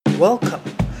welcome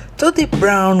to the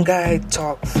Brown Guy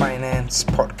Talk Finance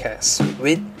podcast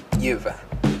with Yuva.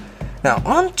 Now,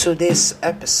 on today's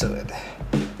episode,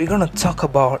 we're going to talk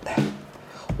about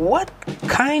what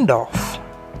kind of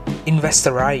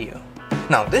investor are you?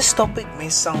 Now, this topic may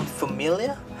sound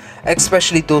familiar,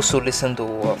 especially those who listened to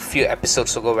a few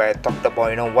episodes ago where I talked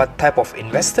about, what type of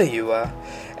investor you are.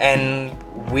 And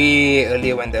way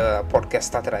earlier when the podcast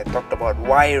started, I talked about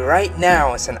why right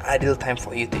now is an ideal time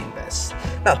for you to invest.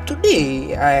 Now,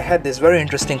 today, I had this very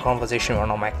interesting conversation with one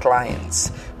of my clients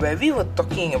where we were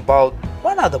talking about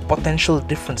what are the potential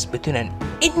difference between an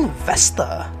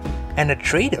investor and a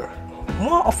trader.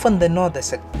 More often than not,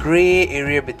 there's a gray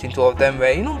area between two of them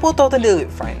where, both of them deal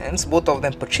with finance, both of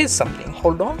them purchase something,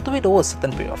 hold on to it over a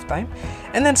certain period of time,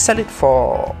 and then sell it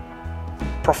for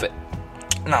profit.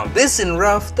 Now, this in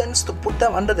rough tends to put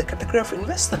them under the category of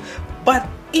investor. But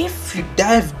if you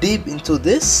dive deep into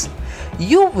this,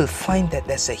 you will find that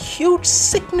there's a huge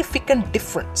significant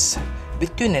difference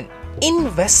between an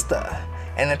investor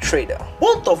and a trader.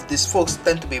 Both of these folks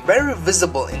tend to be very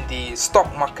visible in the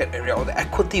stock market area or the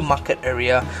equity market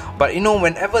area, but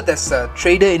whenever there's a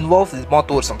trader involved, it's more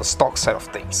towards on the stock side of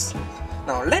things.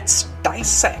 Now let's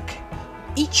dissect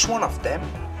each one of them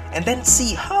and then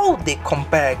see how they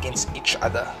compare against each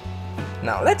other.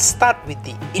 Now let's start with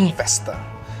the investor.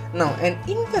 Now, an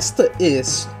investor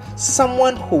is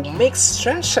someone who makes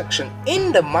transaction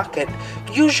in the market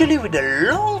usually with a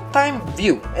long time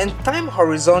view and time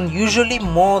horizon usually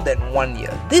more than 1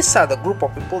 year. These are the group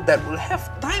of people that will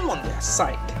have time on their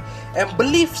side and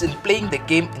believes in playing the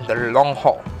game in the long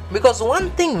haul. Because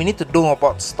one thing we need to know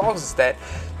about stocks is that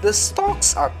the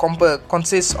stocks are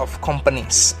consist of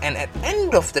companies, and at the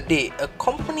end of the day, a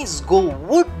company's goal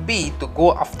would be to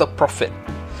go after profit.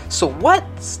 So what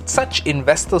such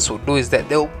investors will do is that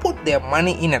they will put their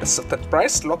money in at a certain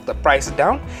price, lock the price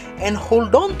down, and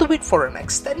hold on to it for an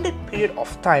extended period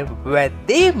of time where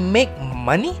they make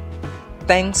money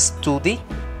thanks to the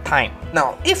time.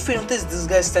 Now, if you notice, these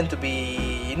guys tend to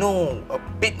be, a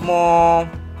bit more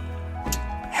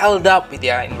held up with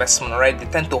their investment, right? They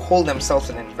tend to hold themselves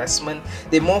in investment.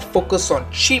 They more focus on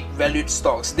cheap valued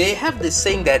stocks. They have this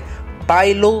saying that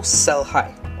buy low, sell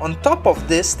high. On top of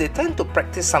this, they tend to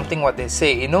practice something what they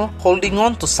say, holding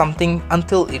on to something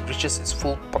until it reaches its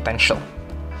full potential.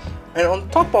 And on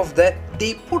top of that,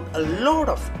 they put a lot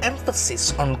of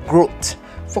emphasis on growth,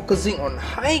 focusing on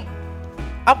high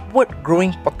upward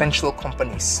growing potential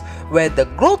companies, where the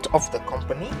growth of the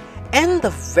company and the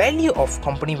value of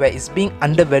company where it's being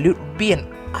undervalued would be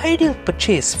an ideal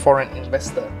purchase for an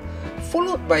investor.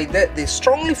 Followed by that, they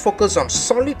strongly focus on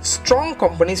solid, strong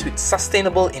companies with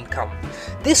sustainable income.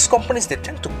 These companies they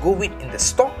tend to go with in the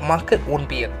stock market won't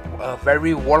be a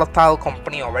very volatile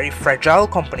company or very fragile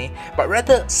company, but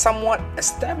rather somewhat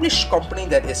established company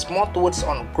that is more towards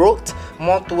on growth,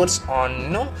 more towards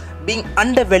on being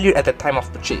undervalued at the time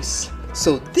of purchase.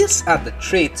 So these are the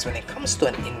traits when it comes to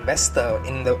an investor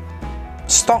in the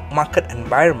stock market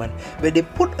environment, where they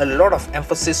put a lot of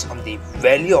emphasis on the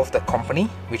value of the company,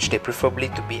 which they preferably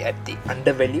to be at the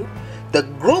undervalue, the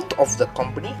growth of the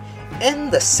company,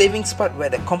 and the savings part where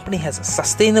the company has a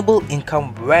sustainable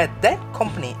income, where that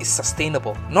company is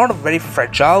sustainable, not a very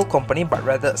fragile company but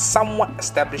rather a somewhat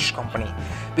established company,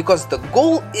 because the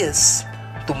goal is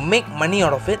to make money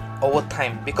out of it over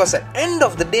time. Because at the end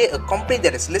of the day, a company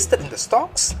that is listed in the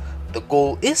stocks, the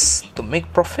goal is to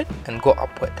make profit and go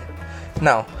upward.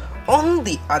 Now, on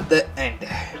the other end,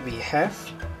 we have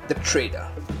the trader.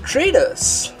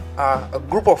 Traders are a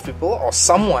group of people or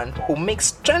someone who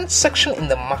makes transaction in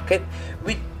the market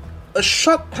with a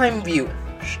short time view.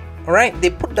 Alright,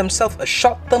 they put themselves a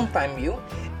short term time view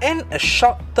and a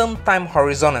short term time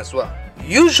horizon as well.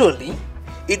 Usually,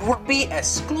 it would be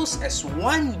as close as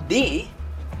 1 day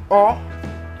or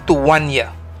to 1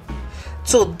 year.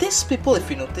 So these people, if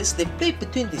you notice, they play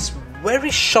between this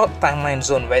very short timeline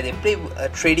zone where they play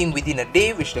trading within a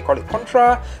day, which they call it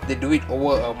contra. They do it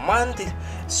over a month.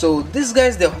 So these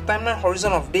guys, their timeline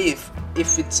horizon of day,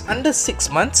 if it's under 6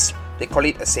 months, they call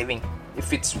it a saving.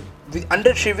 If it's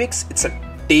under 3 weeks, it's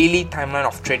a daily timeline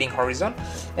of trading horizon,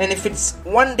 and if it's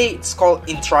 1 day, it's called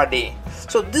intraday.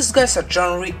 So these guys are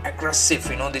generally aggressive,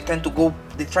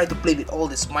 they try to play with all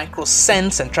these micro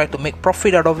cents and try to make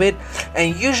profit out of it,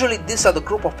 and usually these are the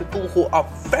group of people who are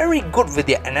very good with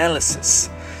their analysis.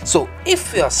 So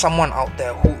if you are someone out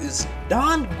there who is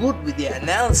darn good with their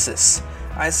analysis,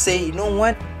 I say,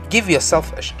 give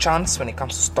yourself a chance when it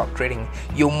comes to stock trading.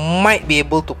 You might be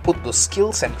able to put those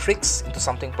skills and tricks into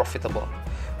something profitable.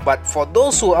 But for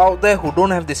those who are out there who don't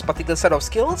have this particular set of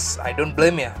skills, I don't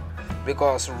blame you.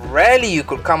 because rarely you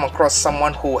could come across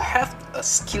someone who have a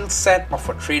skill set of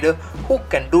a trader who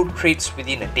can do trades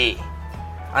within a day,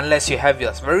 unless you have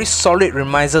your very solid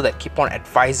remisier that keep on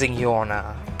advising you on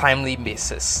a timely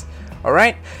basis.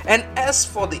 Alright, and as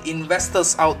for the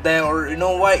investors out there, or you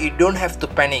know what, you don't have to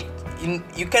panic.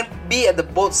 You can be at the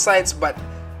both sides, but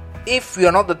if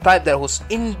you're not the type that who's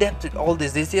in depth with all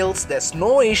these details, there's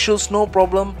no issues, no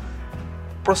problem.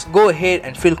 Go ahead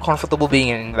and feel comfortable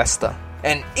being an investor.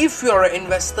 And if you're an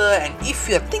investor, and if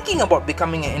you're thinking about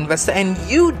becoming an investor and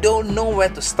you don't know where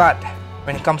to start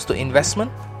when it comes to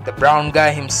investment, the brown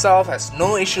guy himself has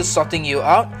no issues sorting you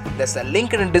out. There's a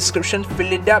link in the description.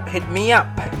 Fill it up, hit me up.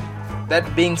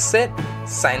 That being said,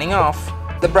 signing off,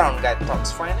 the Brown Guy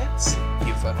Talks Finance.